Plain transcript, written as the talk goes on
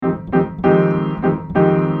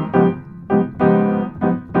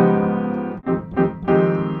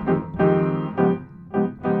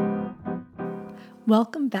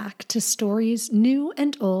Welcome back to Stories New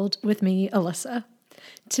and Old with me, Alyssa.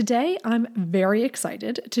 Today, I'm very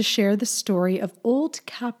excited to share the story of old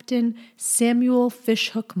Captain Samuel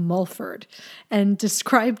Fishhook Mulford and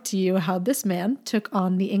describe to you how this man took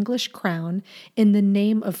on the English crown in the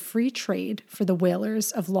name of free trade for the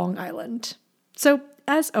whalers of Long Island. So,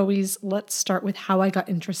 as always, let's start with how I got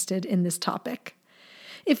interested in this topic.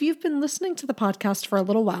 If you've been listening to the podcast for a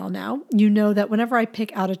little while now, you know that whenever I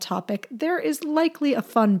pick out a topic, there is likely a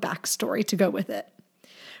fun backstory to go with it.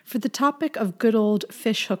 For the topic of good old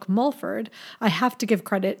Fishhook Mulford, I have to give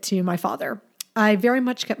credit to my father. I very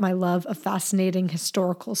much get my love of fascinating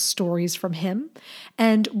historical stories from him,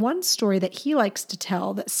 and one story that he likes to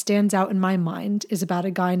tell that stands out in my mind is about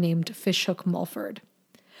a guy named Fishhook Mulford.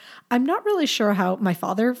 I'm not really sure how my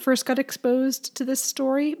father first got exposed to this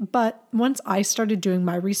story, but once I started doing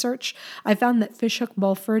my research, I found that Fishhook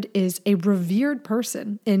Mulford is a revered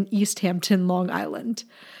person in East Hampton, Long Island.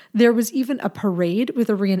 There was even a parade with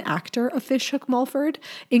a reenactor of Fishhook Mulford,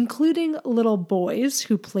 including little boys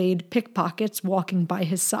who played pickpockets walking by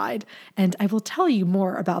his side, and I will tell you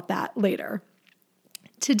more about that later.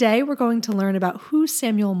 Today, we're going to learn about who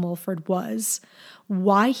Samuel Mulford was,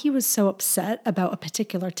 why he was so upset about a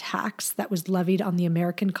particular tax that was levied on the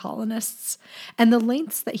American colonists, and the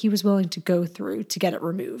lengths that he was willing to go through to get it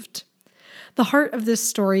removed. The heart of this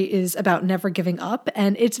story is about never giving up,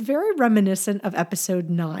 and it's very reminiscent of episode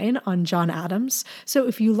 9 on John Adams. So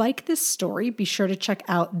if you like this story, be sure to check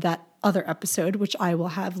out that other episode, which I will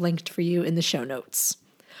have linked for you in the show notes.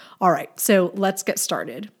 All right, so let's get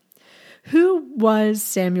started. Who was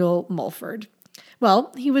Samuel Mulford?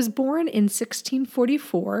 Well, he was born in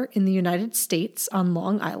 1644 in the United States on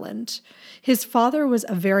Long Island. His father was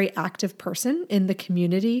a very active person in the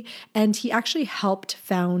community, and he actually helped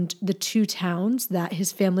found the two towns that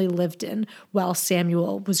his family lived in while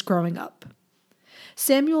Samuel was growing up.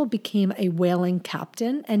 Samuel became a whaling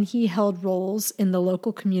captain, and he held roles in the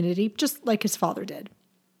local community just like his father did.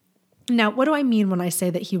 Now, what do I mean when I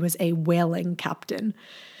say that he was a whaling captain?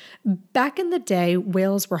 Back in the day,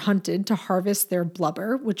 whales were hunted to harvest their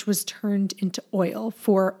blubber, which was turned into oil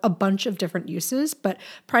for a bunch of different uses, but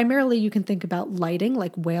primarily you can think about lighting,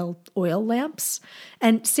 like whale oil lamps.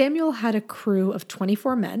 And Samuel had a crew of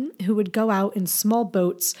 24 men who would go out in small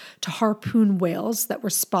boats to harpoon whales that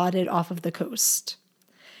were spotted off of the coast.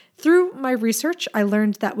 Through my research, I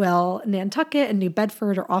learned that while Nantucket and New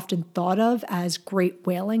Bedford are often thought of as great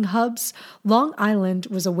whaling hubs, Long Island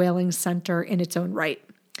was a whaling center in its own right.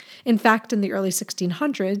 In fact, in the early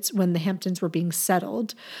 1600s, when the Hamptons were being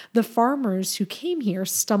settled, the farmers who came here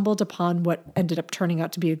stumbled upon what ended up turning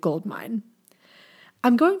out to be a gold mine.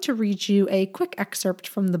 I'm going to read you a quick excerpt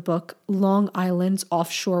from the book Long Island's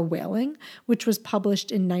Offshore Whaling, which was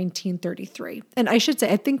published in 1933. And I should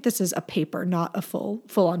say, I think this is a paper, not a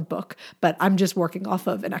full-on book, but I'm just working off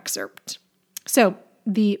of an excerpt. So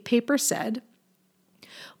the paper said,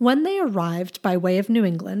 "When they arrived by way of New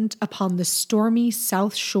England upon the stormy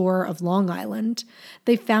south shore of Long Island,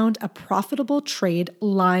 they found a profitable trade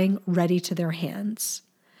lying ready to their hands.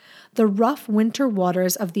 The rough winter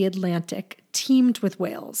waters of the Atlantic teemed with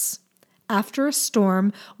whales. After a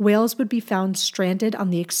storm, whales would be found stranded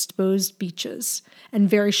on the exposed beaches, and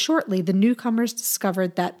very shortly the newcomers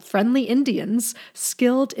discovered that friendly Indians,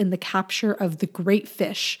 skilled in the capture of the great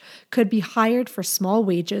fish, could be hired for small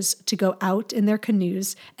wages to go out in their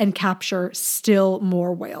canoes and capture still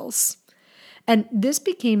more whales. And this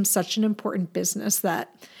became such an important business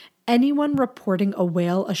that anyone reporting a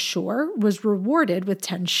whale ashore was rewarded with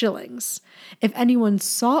 10 shillings. If anyone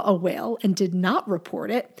saw a whale and did not report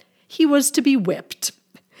it, he was to be whipped.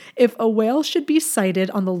 If a whale should be sighted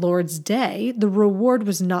on the Lord's Day, the reward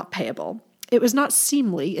was not payable. It was not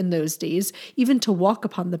seemly in those days even to walk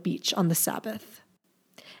upon the beach on the Sabbath.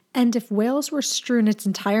 And if whales were strewn its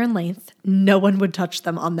entire length, no one would touch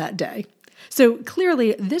them on that day." So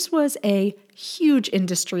clearly, this was a huge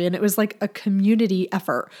industry, and it was like a community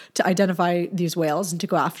effort to identify these whales and to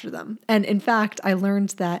go after them. And in fact, I learned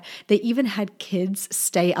that they even had kids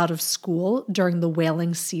stay out of school during the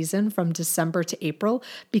whaling season from December to April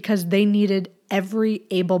because they needed every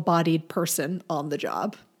able-bodied person on the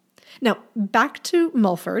job. Now, back to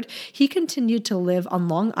Mulford. He continued to live on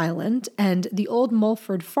Long Island, and the old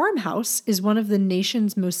Mulford farmhouse is one of the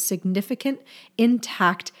nation's most significant,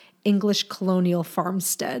 intact English colonial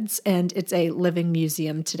farmsteads, and it's a living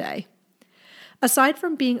museum today. Aside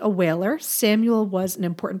from being a whaler, Samuel was an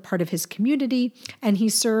important part of his community, and he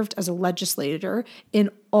served as a legislator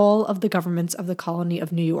in all of the governments of the colony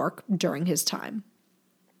of New York during his time.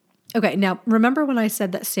 Okay, now remember when I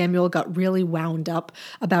said that Samuel got really wound up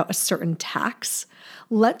about a certain tax?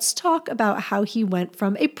 Let's talk about how he went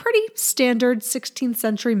from a pretty standard 16th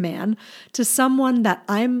century man to someone that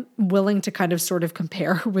I'm willing to kind of sort of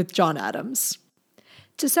compare with John Adams.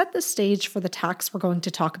 To set the stage for the tax we're going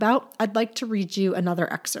to talk about, I'd like to read you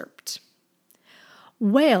another excerpt.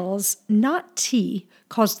 Whales, not tea,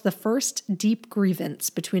 caused the first deep grievance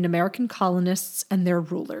between American colonists and their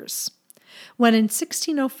rulers. When in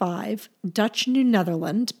 1605, Dutch New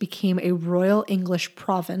Netherland became a Royal English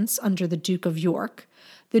province under the Duke of York,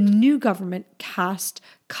 the new government cast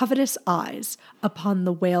covetous eyes upon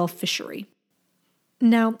the whale fishery.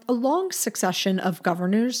 Now, a long succession of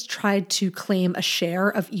governors tried to claim a share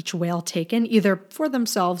of each whale taken, either for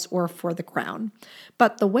themselves or for the crown.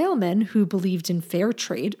 But the whalemen, who believed in fair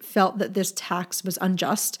trade, felt that this tax was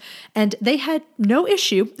unjust, and they had no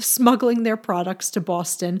issue smuggling their products to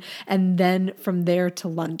Boston and then from there to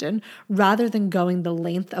London, rather than going the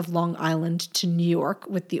length of Long Island to New York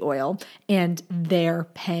with the oil and there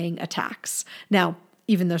paying a tax. Now,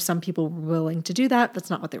 even though some people were willing to do that, that's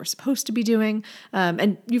not what they were supposed to be doing.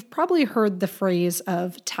 And you've probably heard the phrase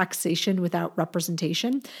of taxation without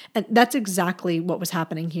representation. And that's exactly what was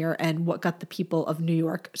happening here and what got the people of New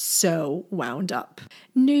York so wound up.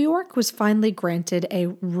 New York was finally granted a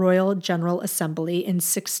Royal General Assembly in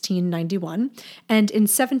 1691. And in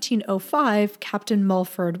 1705, Captain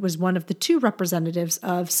Mulford was one of the two representatives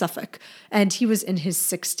of Suffolk, and he was in his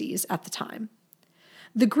 60s at the time.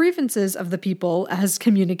 The grievances of the people, as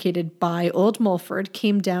communicated by old Mulford,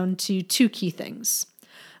 came down to two key things.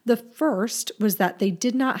 The first was that they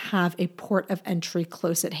did not have a port of entry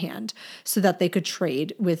close at hand so that they could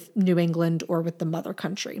trade with New England or with the mother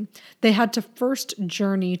country. They had to first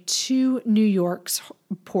journey to New York's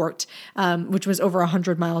port, which was over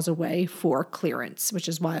 100 miles away, for clearance, which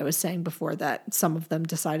is why I was saying before that some of them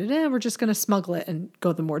decided, we're just going to smuggle it and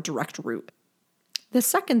go the more direct route. The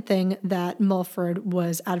second thing that Mulford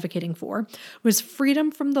was advocating for was freedom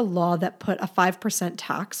from the law that put a 5%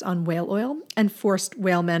 tax on whale oil and forced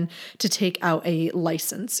whalemen to take out a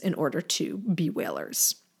license in order to be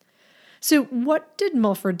whalers. So what did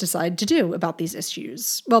Mulford decide to do about these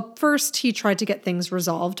issues? Well, first, he tried to get things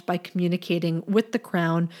resolved by communicating with the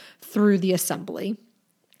Crown through the Assembly.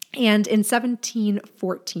 And in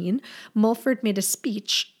 1714, Mulford made a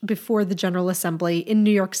speech before the General Assembly in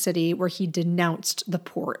New York City where he denounced the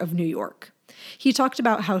port of New York. He talked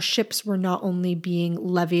about how ships were not only being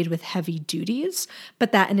levied with heavy duties,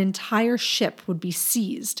 but that an entire ship would be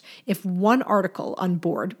seized if one article on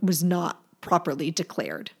board was not properly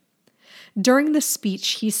declared. During the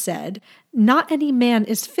speech, he said, "Not any man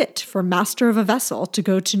is fit for master of a vessel to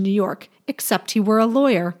go to New York, except he were a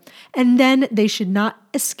lawyer, and then they should not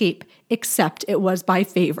escape except it was by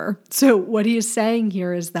favor." So what he is saying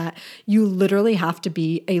here is that you literally have to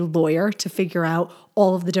be a lawyer to figure out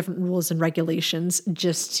all of the different rules and regulations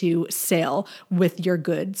just to sail with your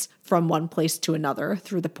goods from one place to another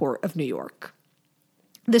through the port of New York.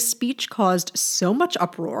 The speech caused so much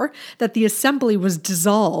uproar that the assembly was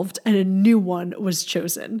dissolved and a new one was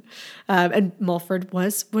chosen. And Mulford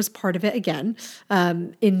was part of it again.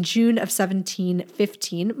 In June of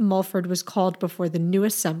 1715, Mulford was called before the new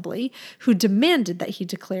assembly, who demanded that he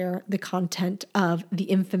declare the content of the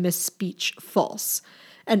infamous speech false.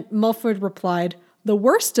 And Mulford replied, "The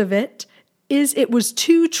worst of it is it was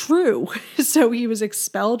too true." So he was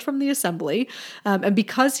expelled from the assembly. And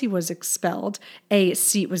because he was expelled, a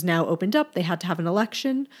seat was now opened up. They had to have an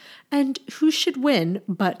election. And who should win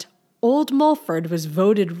but old Mulford was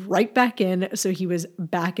voted right back in. So he was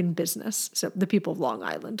back in business. So the people of Long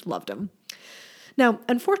Island loved him. Now,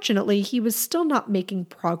 unfortunately, he was still not making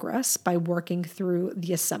progress by working through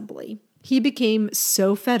the assembly. He became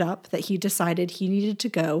so fed up that he decided he needed to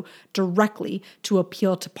go directly to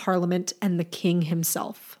appeal to Parliament and the king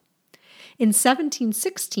himself. In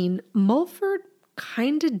 1716, Mulford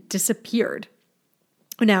kind of disappeared.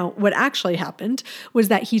 Now, what actually happened was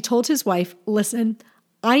that he told his wife, "Listen,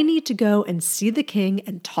 I need to go and see the king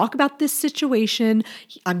and talk about this situation.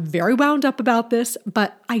 I'm very wound up about this,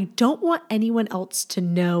 but I don't want anyone else to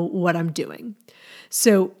know what I'm doing."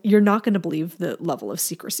 So you're not going to believe the level of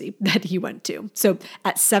secrecy that he went to. So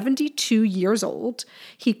at 72 years old,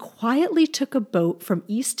 he quietly took a boat from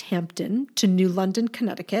East Hampton to New London,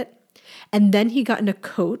 Connecticut, and then he got in a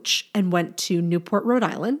coach and went to Newport, Rhode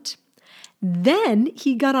Island. Then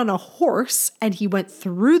he got on a horse and he went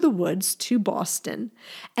through the woods to Boston.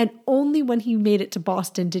 And only when he made it to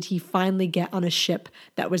Boston did he finally get on a ship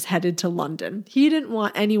that was headed to London. He didn't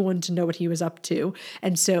want anyone to know what he was up to.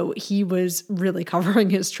 And so he was really covering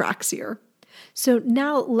his tracks here. So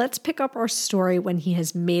now let's pick up our story when he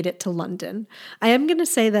has made it to London. I am going to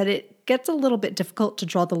say that it gets a little bit difficult to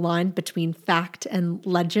draw the line between fact and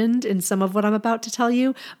legend in some of what I'm about to tell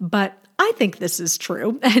you, but I think this is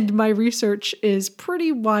true, and my research is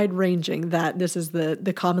pretty wide-ranging that this is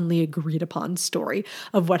the commonly agreed upon story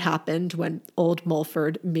of what happened when old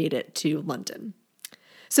Mulford made it to London.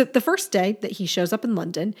 So the first day that he shows up in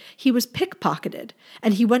London, he was pickpocketed,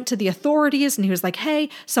 and he went to the authorities and he was like, hey,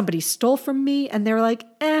 somebody stole from me. And they're like,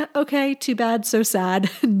 okay, too bad, so sad.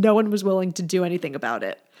 No one was willing to do anything about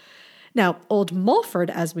it. Now, old Mulford,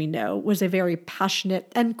 as we know, was a very passionate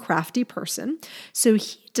and crafty person. So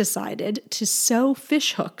he decided to sew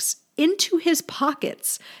fish hooks into his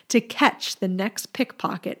pockets to catch the next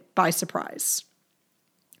pickpocket by surprise.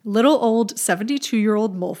 Little old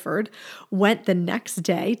 72-year-old Mulford went the next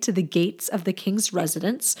day to the gates of the king's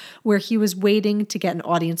residence, where he was waiting to get an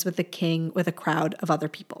audience with the king with a crowd of other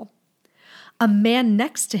people. A man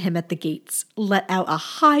next to him at the gates let out a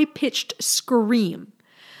high-pitched scream.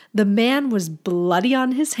 The man was bloody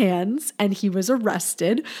on his hands, and he was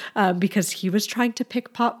arrested because he was trying to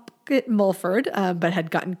pickpocket Mulford, but had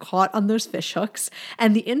gotten caught on those fish hooks,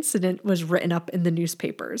 and the incident was written up in the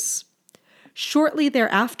newspapers. Shortly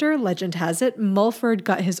thereafter, legend has it, Mulford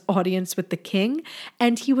got his audience with the king,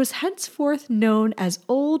 and he was henceforth known as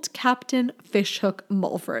Old Captain Fishhook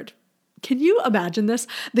Mulford. Can you imagine this?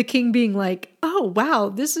 The king being like, oh, wow,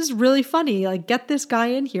 this is really funny. Like, get this guy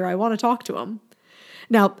in here. I want to talk to him.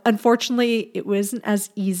 Now, unfortunately, it wasn't as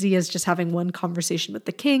easy as just having one conversation with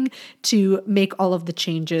the king to make all of the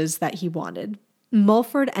changes that he wanted.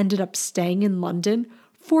 Mulford ended up staying in London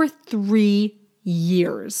for 3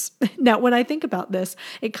 years. Now, when I think about this,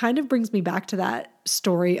 it kind of brings me back to that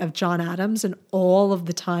story of John Adams and all of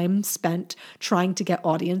the time spent trying to get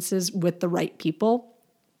audiences with the right people.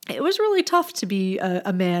 It was really tough to be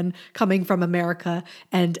a man coming from America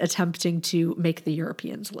and attempting to make the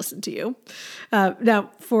Europeans listen to you. Now,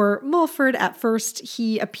 for Mulford, at first,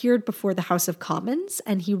 he appeared before the House of Commons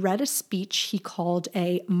and he read a speech he called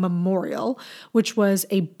a memorial, which was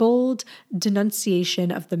a bold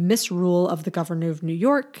denunciation of the misrule of the governor of New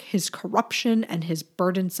York, his corruption, and his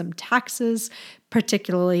burdensome taxes,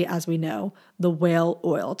 particularly, as we know, the whale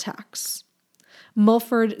oil tax.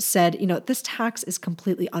 Mulford said, this tax is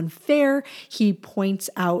completely unfair. He points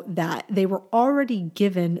out that they were already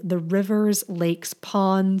given the rivers, lakes,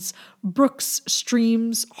 ponds, brooks,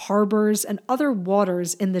 streams, harbors, and other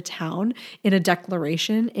waters in the town in a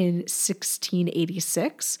declaration in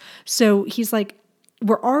 1686. So he's like,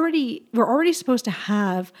 we're already supposed to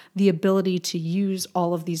have the ability to use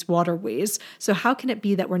all of these waterways. So how can it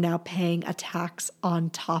be that we're now paying a tax on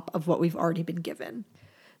top of what we've already been given?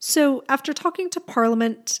 So after talking to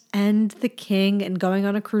Parliament and the king and going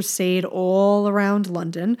on a crusade all around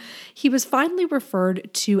London, he was finally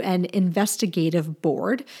referred to an investigative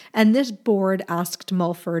board, and this board asked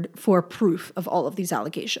Mulford for proof of all of these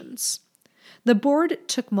allegations. The board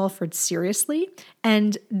took Mulford seriously,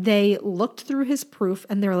 and they looked through his proof,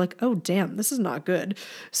 and they were like, oh, damn, this is not good.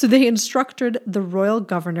 So they instructed the royal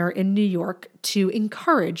governor in New York to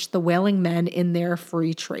encourage the whaling men in their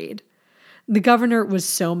free trade. The governor was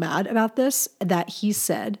so mad about this that he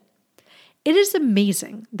said, "It is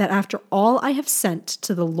amazing that after all I have sent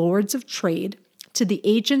to the lords of trade, to the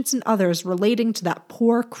agents and others relating to that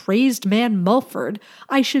poor crazed man Mulford,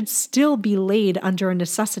 I should still be laid under a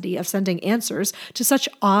necessity of sending answers to such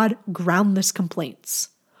odd, groundless complaints.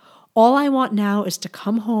 All I want now is to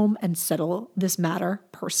come home and settle this matter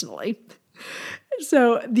personally."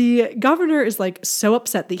 So the governor is like so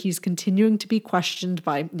upset that he's continuing to be questioned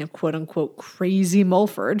by, quote unquote, crazy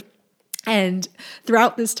Mulford. And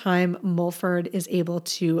throughout this time, Mulford is able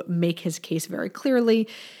to make his case very clearly.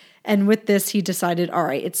 And with this, he decided, all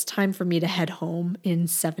right, it's time for me to head home in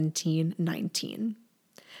 1719.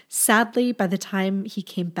 Sadly, by the time he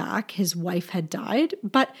came back, his wife had died,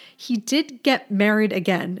 but he did get married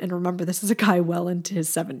again. And remember, this is a guy well into his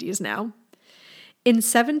 70s now. In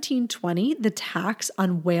 1720, the tax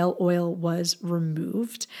on whale oil was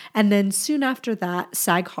removed, and then soon after that,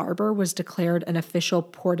 Sag Harbor was declared an official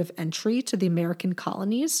port of entry to the American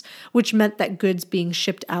colonies, which meant that goods being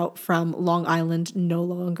shipped out from Long Island no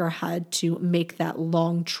longer had to make that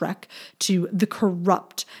long trek to the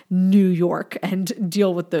corrupt New York and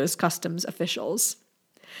deal with those customs officials.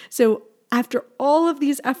 So after all of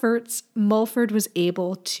these efforts, Mulford was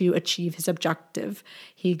able to achieve his objective.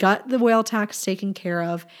 He got the whale tax taken care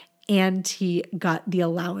of, and he got the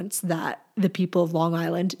allowance that the people of Long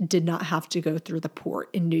Island did not have to go through the port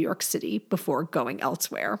in New York City before going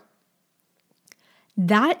elsewhere.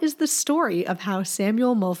 That is the story of how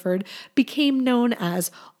Samuel Mulford became known as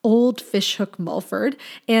Old Fishhook Mulford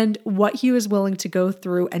and what he was willing to go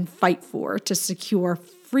through and fight for to secure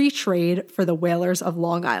free trade for the whalers of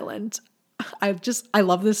Long Island. I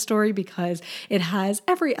love this story because it has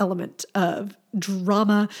every element of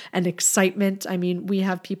drama and excitement. I mean, we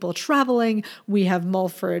have people traveling, we have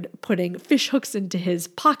Mulford putting fish hooks into his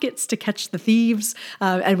pockets to catch the thieves,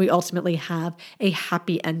 and we ultimately have a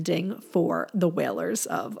happy ending for the whalers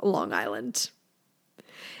of Long Island.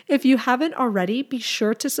 If you haven't already, be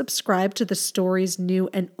sure to subscribe to the Stories New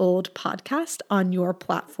and Old podcast on your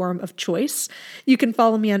platform of choice. You can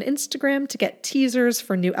follow me on Instagram to get teasers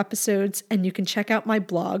for new episodes, and you can check out my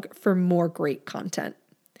blog for more great content.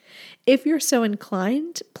 If you're so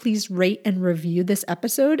inclined, please rate and review this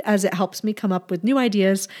episode as it helps me come up with new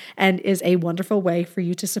ideas and is a wonderful way for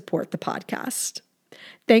you to support the podcast.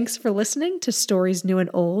 Thanks for listening to Stories New and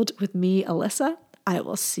Old with me, Alyssa. I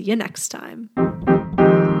will see you next time.